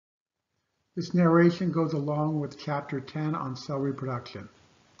This narration goes along with Chapter 10 on cell reproduction.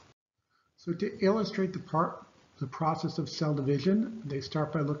 So to illustrate the process of cell division, they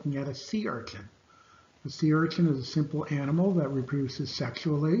start by looking at a sea urchin. The sea urchin is a simple animal that reproduces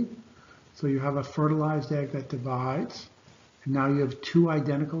sexually. So you have a fertilized egg that divides, and now you have 2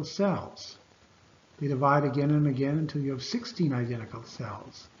 identical cells. They divide again and again until you have 16 identical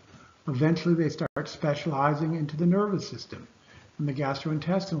cells. Eventually they start specializing into the nervous system and the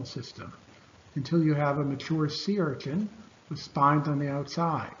gastrointestinal system until you have a mature sea urchin with spines on the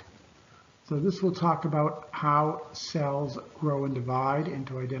outside. So this will talk about how cells grow and divide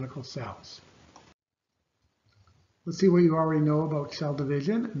into identical cells. Let's see what you already know about cell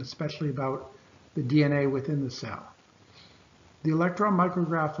division, and especially about the DNA within the cell. The electron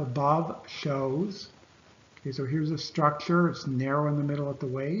micrograph above shows, so here's a structure, it's narrow in the middle at the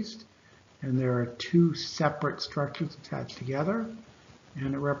waist, and there are 2 separate structures attached together,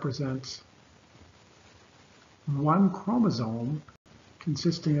 and it represents 1 chromosome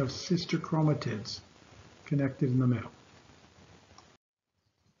consisting of sister chromatids connected in the middle.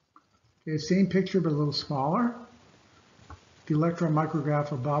 Okay, same picture but a little smaller. The electron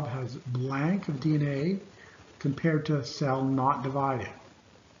micrograph above has blank of DNA compared to a cell not divided.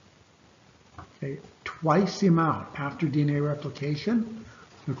 Okay, twice the amount after DNA replication,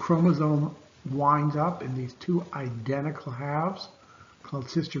 the chromosome winds up in these 2 identical halves called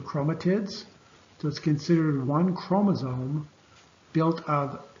sister chromatids. So it's considered 1 chromosome built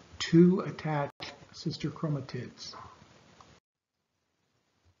of 2 attached sister chromatids.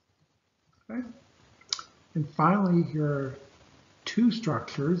 Okay. And finally, here are 2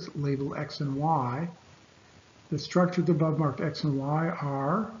 structures labeled X and Y. The structures above marked X and Y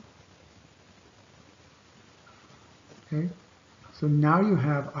are, okay, so now you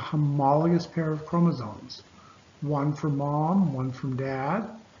have a homologous pair of chromosomes, 1 from mom, 1 from dad,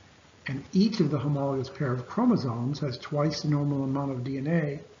 and each of the homologous pair of chromosomes has twice the normal amount of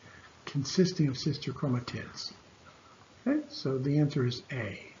DNA consisting of sister chromatids. Okay, so the answer is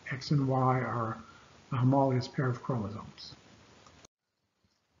A. X and Y are a homologous pair of chromosomes.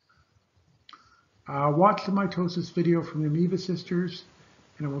 Watch the mitosis video from the amoeba sisters,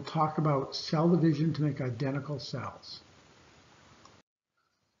 and it will talk about cell division to make identical cells.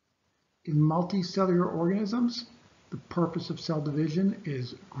 In multicellular organisms, the purpose of cell division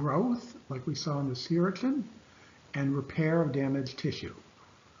is growth, like we saw in the sea urchin, and repair of damaged tissue.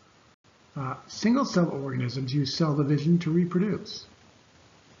 Single-cell organisms use cell division to reproduce.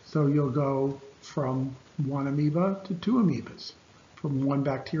 So you'll go from 1 amoeba to 2 amoebas, from 1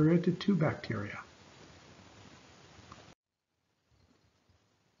 bacteria to 2 bacteria.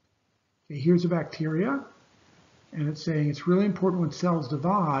 Okay, here's a bacteria, and it's saying it's really important when cells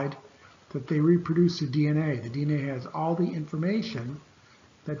divide that they reproduce the DNA. The DNA has all the information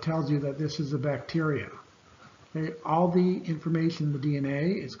that tells you that this is a bacteria. Okay, all the information in the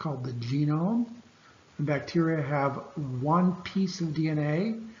DNA is called the genome. And bacteria have 1 piece of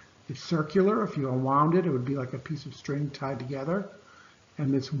DNA. It's circular. If you unwound it, it would be like a piece of string tied together.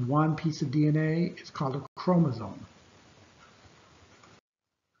 And this 1 piece of DNA is called a chromosome.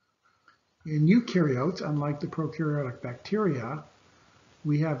 In eukaryotes, unlike the prokaryotic bacteria,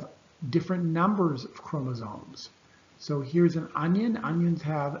 we have different numbers of chromosomes. So here's an onion. Onions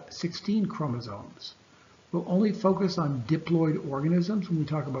have 16 chromosomes. We'll only focus on diploid organisms when we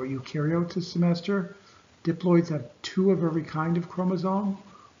talk about eukaryotes this semester. Diploids have 2 of every kind of chromosome,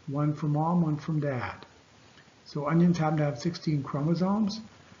 1 from mom, 1 from dad. So onions happen to have 16 chromosomes.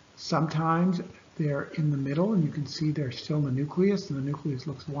 Sometimes they're in the middle, and you can see they're still in the nucleus, and the nucleus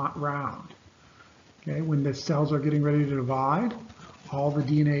looks round. Okay, when the cells are getting ready to divide, all the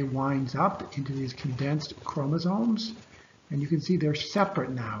DNA winds up into these condensed chromosomes, and you can see they're separate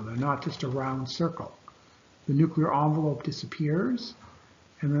now. They're not just a round circle. The nuclear envelope disappears,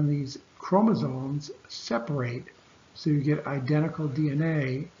 and then these chromosomes separate, so you get identical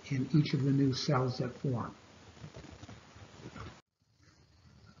DNA in each of the new cells that form.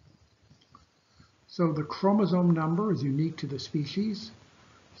 So the chromosome number is unique to the species.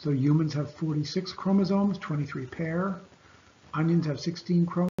 So humans have 46 chromosomes, 23 pair. Onions have 16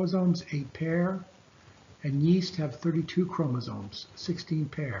 chromosomes, 8 pair. And yeast have 32 chromosomes, 16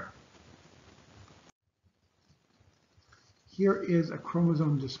 pair. Here is a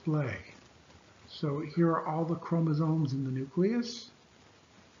chromosome display. So here are all the chromosomes in the nucleus.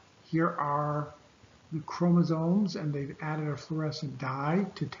 Here are the chromosomes, and they've added a fluorescent dye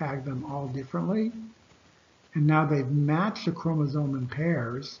to tag them all differently. And now they've matched the chromosome in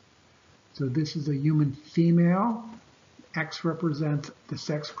pairs. So this is a human female. X represents the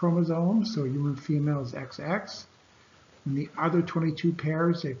sex chromosome, so a human female is XX. And the other 22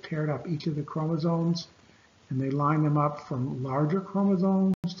 pairs, they've paired up each of the chromosomes, and they line them up from larger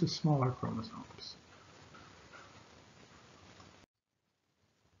chromosomes to smaller chromosomes.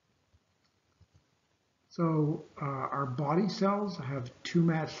 So our body cells have two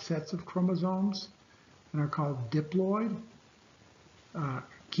matched sets of chromosomes and are called diploid.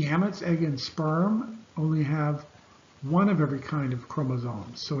 Gametes, egg, and sperm only have one of every kind of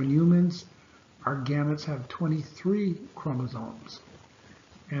chromosomes. So in humans, our gametes have 23 chromosomes.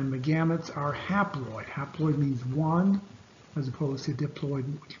 And the gametes are haploid. Haploid means one, as opposed to diploid,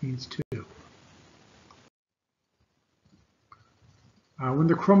 which means two. When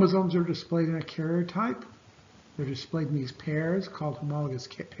the chromosomes are displayed in a karyotype, they're displayed in these pairs called homologous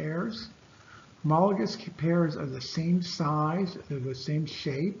pairs. Homologous pairs are the same size, they're the same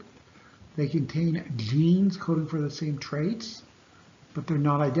shape. They contain genes coding for the same traits, but they're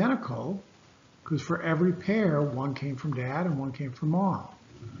not identical because for every pair, one came from dad and one came from mom.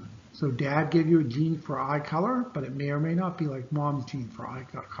 So dad gave you a gene for eye color, but it may or may not be like mom's gene for eye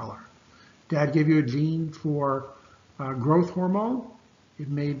color. Dad gave you a gene for growth hormone. It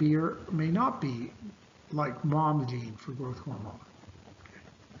may be or may not be like mom's gene for growth hormone.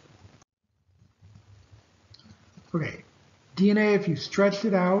 Okay, DNA, if you stretched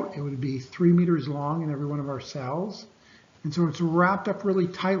it out, it would be 3 meters long in every one of our cells. And so it's wrapped up really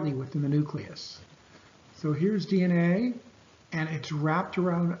tightly within the nucleus. So here's DNA, and it's wrapped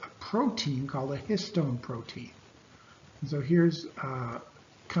around a protein called a histone protein. And so here's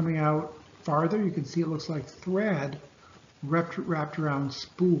coming out farther, you can see it looks like thread wrapped around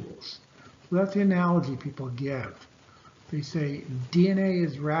spools. So that's the analogy people give. They say DNA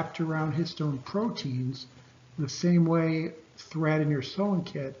is wrapped around histone proteins the same way thread in your sewing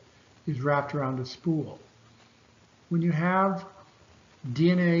kit is wrapped around a spool. When you have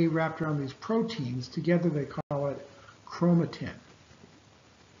DNA wrapped around these proteins, together they call it chromatin.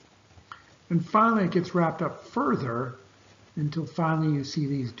 And finally it gets wrapped up further until finally you see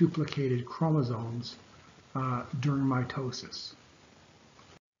these duplicated chromosomes during mitosis.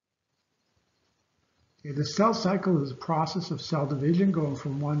 Okay, the cell cycle is a process of cell division going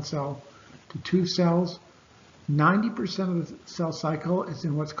from one cell to two cells. 90% of the cell cycle is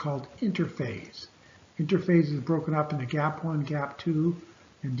in what's called interphase. Interphase is broken up into gap 1, gap 2,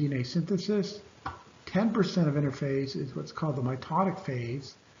 and DNA synthesis. 10% of interphase is what's called the mitotic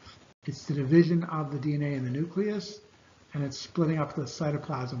phase. It's the division of the DNA in the nucleus, and it's splitting up the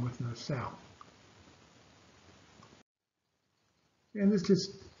cytoplasm within the cell. And this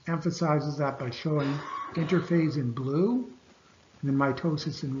just emphasizes that by showing interphase in blue and then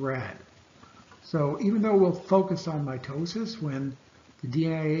mitosis in red. So even though we'll focus on mitosis when the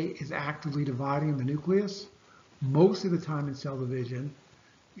DNA is actively dividing in the nucleus, most of the time in cell division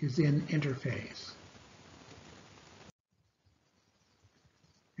is in interphase.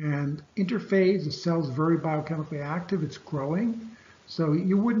 And interphase, the cell is very biochemically active, it's growing. So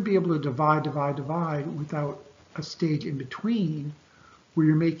you wouldn't be able to divide without a stage in between where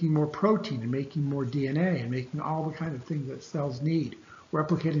you're making more protein and making more DNA and making all the kind of things that cells need,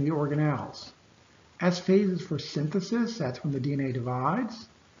 replicating the organelles. S phase is for synthesis, that's when the DNA divides.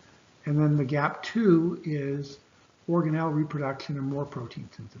 And then the gap 2 is organelle reproduction and more protein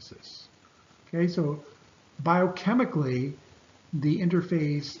synthesis. Okay, so biochemically, the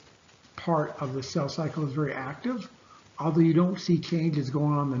interphase part of the cell cycle is very active, although you don't see changes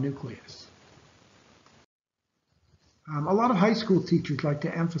going on in the nucleus. A lot of high school teachers like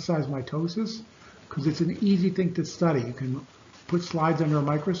to emphasize mitosis because it's an easy thing to study. You can put slides under a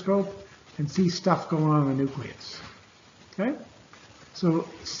microscope and see stuff going on in the nucleus. Okay? So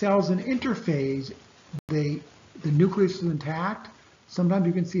cells in interphase, the nucleus is intact. Sometimes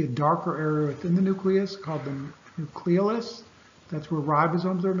you can see a darker area within the nucleus called the nucleolus. That's where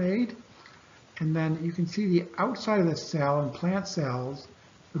ribosomes are made. And then you can see the outside of the cell in plant cells.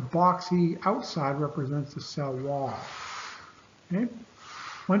 The boxy outside represents the cell wall. Okay?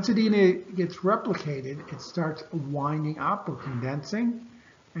 Once the DNA gets replicated, it starts winding up or condensing,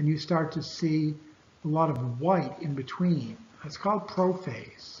 and you start to see a lot of white in between. That's called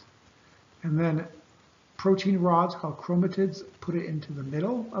prophase. And then protein rods called chromatids put it into the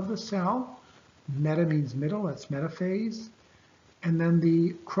middle of the cell. Meta means middle, that's metaphase. And then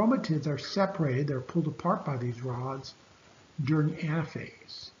the chromatids are separated, they're pulled apart by these rods during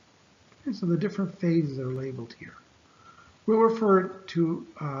anaphase. Okay, so the different phases are labeled here. We'll refer to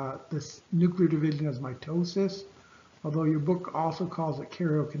this nuclear division as mitosis, although your book also calls it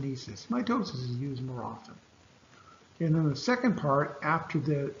karyokinesis. Mitosis is used more often. And then the second part, after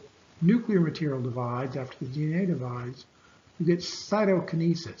the nuclear material divides, after the DNA divides, you get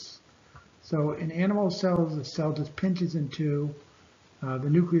cytokinesis. So in animal cells, the cell just pinches in two, the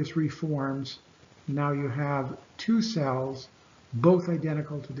nucleus reforms. Now you have two cells, both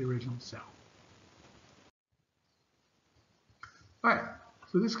identical to the original cell. All right,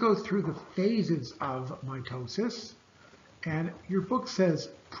 so this goes through the phases of mitosis. And your book says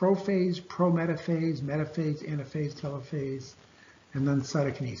prophase, prometaphase, metaphase, anaphase, telophase, and then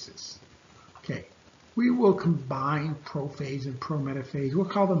cytokinesis. Okay, we will combine prophase and prometaphase. We'll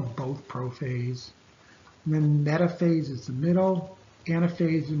call them both prophase. And then metaphase is the middle,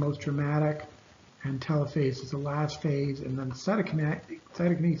 anaphase is the most dramatic, and telophase is the last phase, and then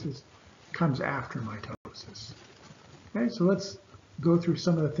cytokinesis comes after mitosis. Okay, so let's go through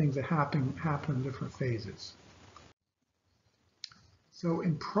some of the things that happen in different phases. So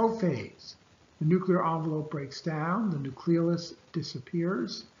in prophase, the nuclear envelope breaks down, the nucleolus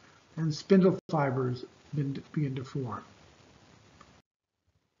disappears, and spindle fibers begin to form.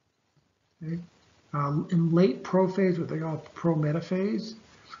 Okay. In late prophase, what they call prometaphase,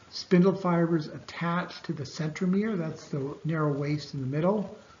 spindle fibers attach to the centromere, that's the narrow waist in the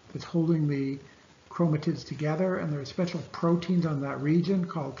middle, that's holding the chromatids together, and there are special proteins on that region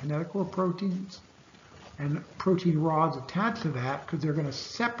called kinetochore proteins. And protein rods attached to that because they're going to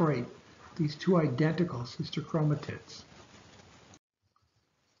separate these two identical sister chromatids.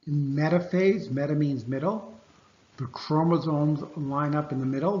 In metaphase, meta means middle, the chromosomes line up in the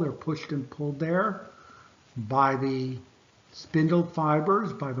middle. They're pushed and pulled there by the spindle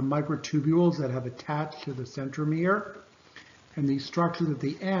fibers, by the microtubules that have attached to the centromere. And these structures at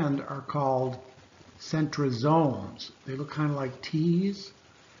the end are called centrosomes. They look kind of like T's,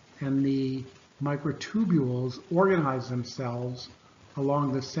 and the microtubules organize themselves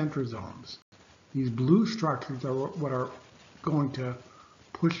along the centrosomes. These blue structures are what are going to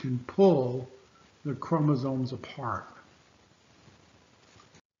push and pull the chromosomes apart.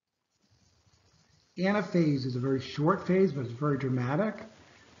 Anaphase is a very short phase, but it's very dramatic.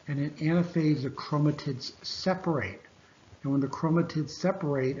 And in anaphase, the chromatids separate. And when the chromatids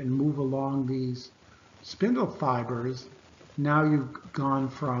separate and move along these spindle fibers, now you've gone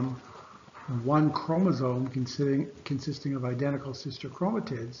from one chromosome consisting of identical sister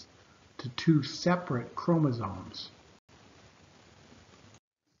chromatids to two separate chromosomes.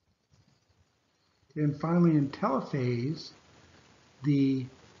 And finally, in telophase, the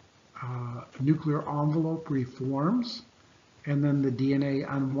nuclear envelope reforms, and then the DNA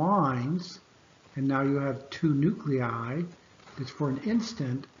unwinds, and now you have two nuclei. It's for an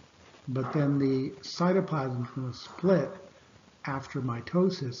instant, but then the cytoplasm is going to split after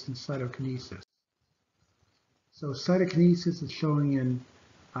mitosis and cytokinesis. So cytokinesis is showing in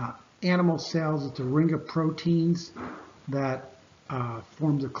animal cells. It's a ring of proteins that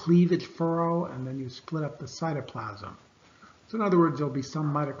forms a cleavage furrow, and then you split up the cytoplasm. So in other words, there'll be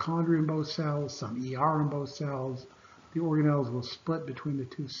some mitochondria in both cells, some ER in both cells. The organelles will split between the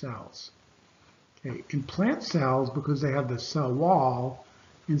two cells. Okay. In plant cells, because they have the cell wall,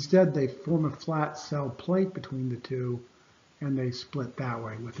 instead they form a flat cell plate between the two, and they split that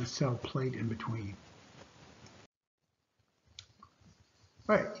way with a cell plate in between.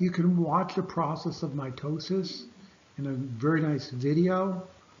 All right, you can watch the process of mitosis in a very nice video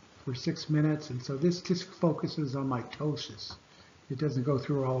for 6 minutes, and so this just focuses on mitosis. It doesn't go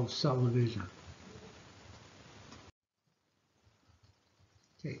through all of cell division.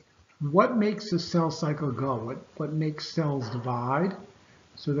 Okay, what makes the cell cycle go? What makes cells divide?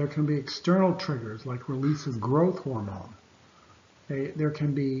 So there can be external triggers like release of growth hormone. There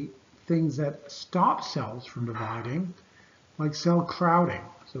can be things that stop cells from dividing, like cell crowding.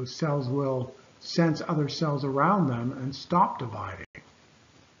 So cells will sense other cells around them and stop dividing.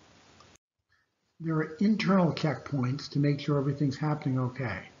 There are internal checkpoints to make sure everything's happening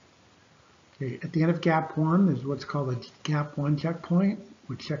okay. At the end of gap 1, there's what's called a gap 1 checkpoint,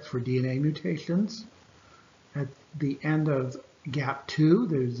 which checks for DNA mutations. At the end of gap 2,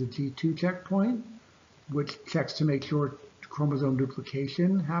 there's a G2 checkpoint, which checks to make sure chromosome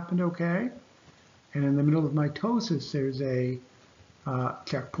duplication happened okay. And in the middle of mitosis, there's a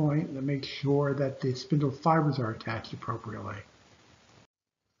checkpoint that makes sure that the spindle fibers are attached appropriately.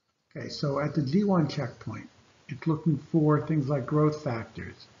 Okay, so at the G1 checkpoint, it's looking for things like growth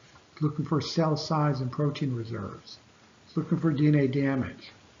factors. It's looking for cell size and protein reserves. It's looking for DNA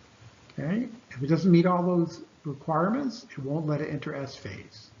damage. Okay, if it doesn't meet all those requirements, it won't let it enter S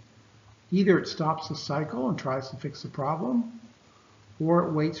phase. Either it stops the cycle and tries to fix the problem, or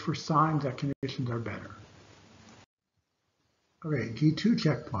it waits for signs that conditions are better. Okay, G2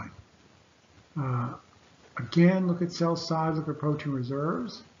 checkpoint. Again, look at cell size, look at protein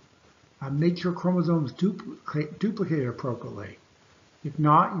reserves. Make sure chromosomes duplicate appropriately. If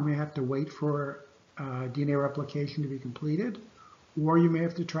not, you may have to wait for DNA replication to be completed, or you may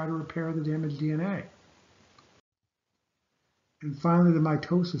have to try to repair the damaged DNA. And finally, the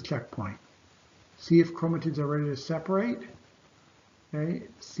mitosis checkpoint. See if chromatids are ready to separate. Okay?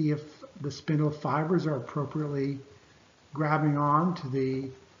 See if the spindle fibers are appropriately grabbing on to the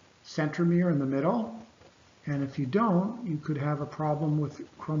centromere in the middle. And if you don't, you could have a problem with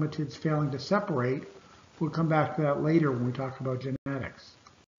chromatids failing to separate. We'll come back to that later when we talk about genetics.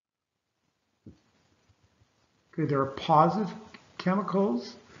 Okay, there are positive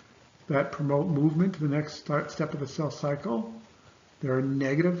chemicals that promote movement to the next step of the cell cycle. There are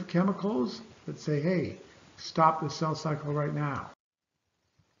negative chemicals that say, hey, stop the cell cycle right now.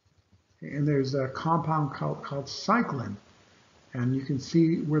 And there's a compound called cyclin. And you can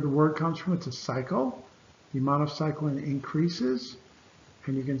see where the word comes from. It's a cycle. The amount of cyclin increases.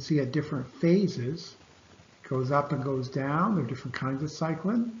 And you can see at different phases, it goes up and goes down. There are different kinds of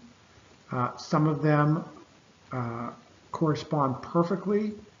cyclin. Some of them correspond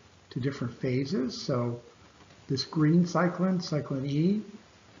perfectly to different phases. So this green cyclin, cyclin E,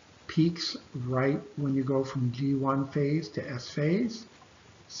 peaks right when you go from G1 phase to S phase.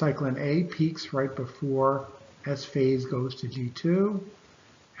 Cyclin A peaks right before S phase goes to G2.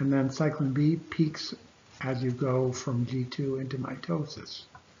 And then cyclin B peaks as you go from G2 into mitosis.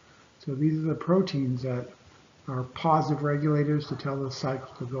 So these are the proteins that are positive regulators to tell the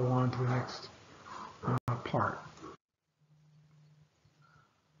cycle to go on to the next part.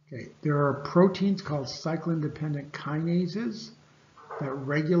 Okay, there are proteins called cyclin-dependent kinases that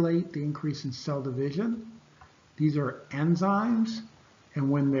regulate the increase in cell division. These are enzymes,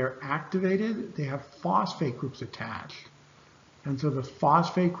 and when they're activated, they have phosphate groups attached. And so the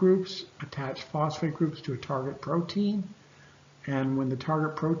phosphate groups attach phosphate groups to a target protein, and when the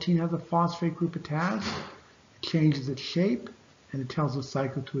target protein has a phosphate group attached, it changes its shape, and it tells the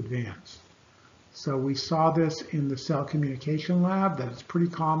cycle to advance. So we saw this in the cell communication lab, that it's pretty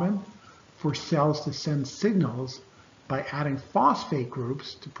common for cells to send signals by adding phosphate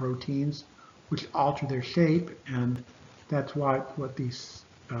groups to proteins which alter their shape, and that's what these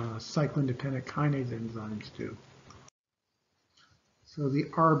cyclin-dependent kinase enzymes do. So the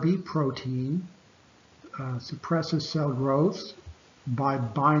RB protein suppresses cell growth by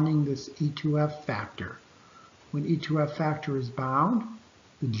binding this E2F factor. When E2F factor is bound,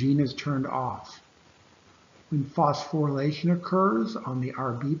 the gene is turned off. When phosphorylation occurs on the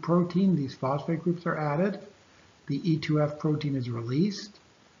RB protein, these phosphate groups are added, the E2F protein is released,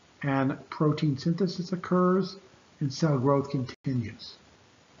 and protein synthesis occurs, and cell growth continues.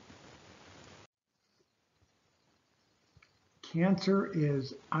 Cancer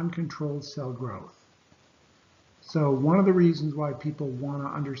is uncontrolled cell growth. So one of the reasons why people want to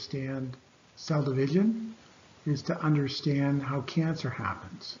understand cell division is to understand how cancer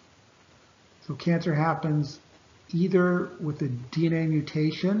happens. So cancer happens either with a DNA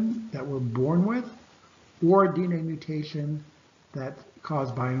mutation that we're born with, or a DNA mutation that's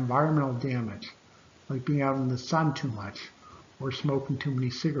caused by environmental damage, like being out in the sun too much or smoking too many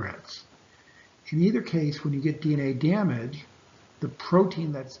cigarettes. In either case, when you get DNA damage, the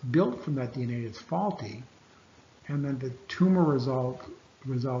protein that's built from that DNA is faulty, and then the tumor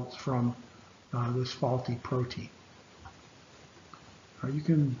results from this faulty protein. You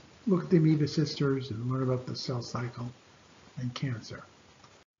can look at the amoeba sisters and learn about the cell cycle and cancer.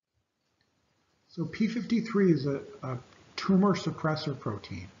 So P53 is a tumor suppressor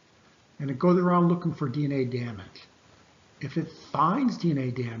protein, and it goes around looking for DNA damage. If it finds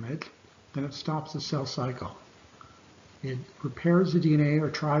DNA damage, then it stops the cell cycle. It repairs the DNA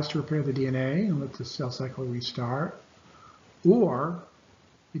or tries to repair the DNA and lets the cell cycle restart, or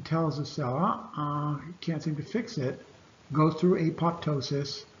it tells the cell, you can't seem to fix it, go through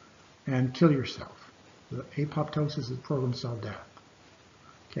apoptosis and kill yourself. The apoptosis is programmed cell death.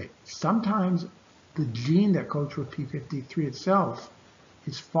 Okay, sometimes the gene that codes for P53 itself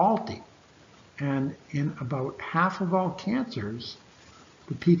is faulty, and in about half of all cancers,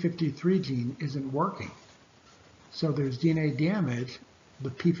 the P53 gene isn't working. So there's DNA damage, the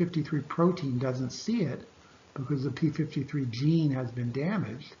P53 protein doesn't see it because the P53 gene has been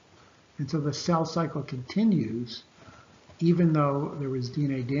damaged, and so the cell cycle continues even though there was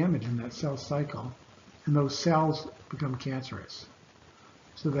DNA damage in that cell cycle, and those cells become cancerous.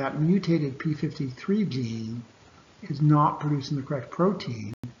 So that mutated P53 gene is not producing the correct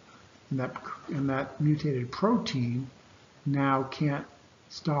protein, and that mutated protein now can't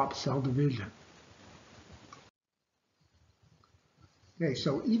stop cell division. Okay,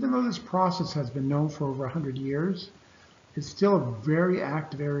 so even though this process has been known for over 100 years, it's still a very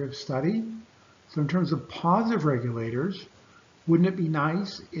active area of study. So in terms of positive regulators, Wouldn't it be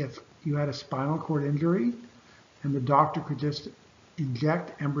nice if you had a spinal cord injury and the doctor could just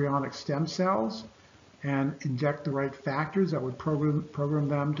inject embryonic stem cells and inject the right factors that would program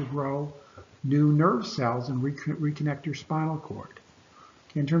them to grow new nerve cells and reconnect your spinal cord?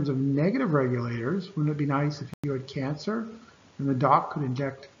 In terms of negative regulators, wouldn't it be nice if you had cancer and the doc could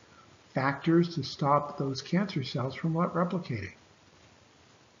inject factors to stop those cancer cells from replicating?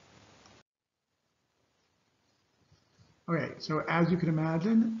 Okay, so as you can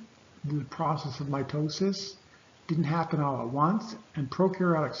imagine, the process of mitosis didn't happen all at once, and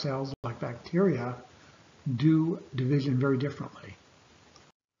prokaryotic cells like bacteria do division very differently.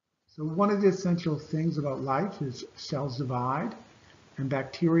 So one of the essential things about life is cells divide, and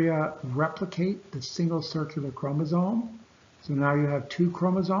bacteria replicate the single circular chromosome. So now you have 2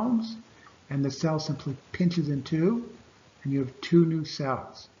 chromosomes, and the cell simply pinches in 2, and you have 2 new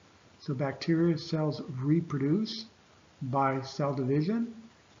cells. So bacteria cells reproduce by cell division,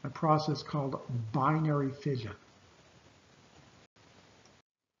 a process called binary fission.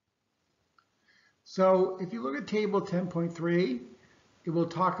 So if you look at table 10.3, it will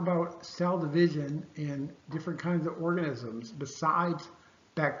talk about cell division in different kinds of organisms besides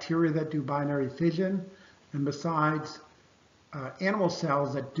bacteria that do binary fission and besides animal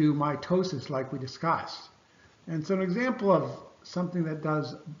cells that do mitosis like we discussed. And so an example of something that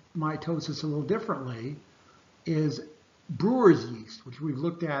does mitosis a little differently is brewer's yeast, which we've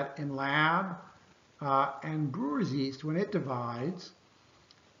looked at in lab. And brewer's yeast, when it divides,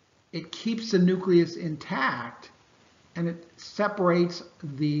 it keeps the nucleus intact and it separates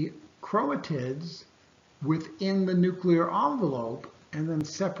the chromatids within the nuclear envelope and then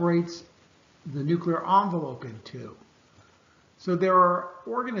separates the nuclear envelope in 2. So there are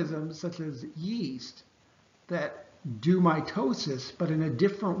organisms such as yeast that do mitosis, but in a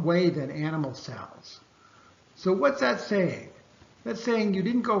different way than animal cells. So what's that saying? That's saying you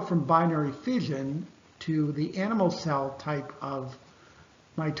didn't go from binary fission to the animal cell type of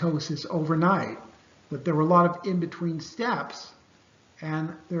mitosis overnight, but there were a lot of in-between steps,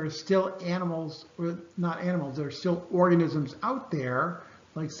 and there are still animals, or not animals, there are still organisms out there,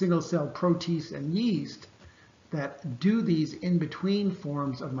 like single-cell protists and yeast, that do these in-between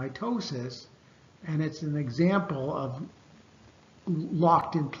forms of mitosis, and it's an example of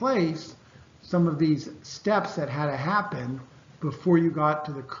locked in place some of these steps that had to happen before you got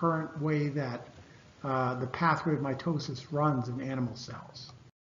to the current way that the pathway of mitosis runs in animal cells.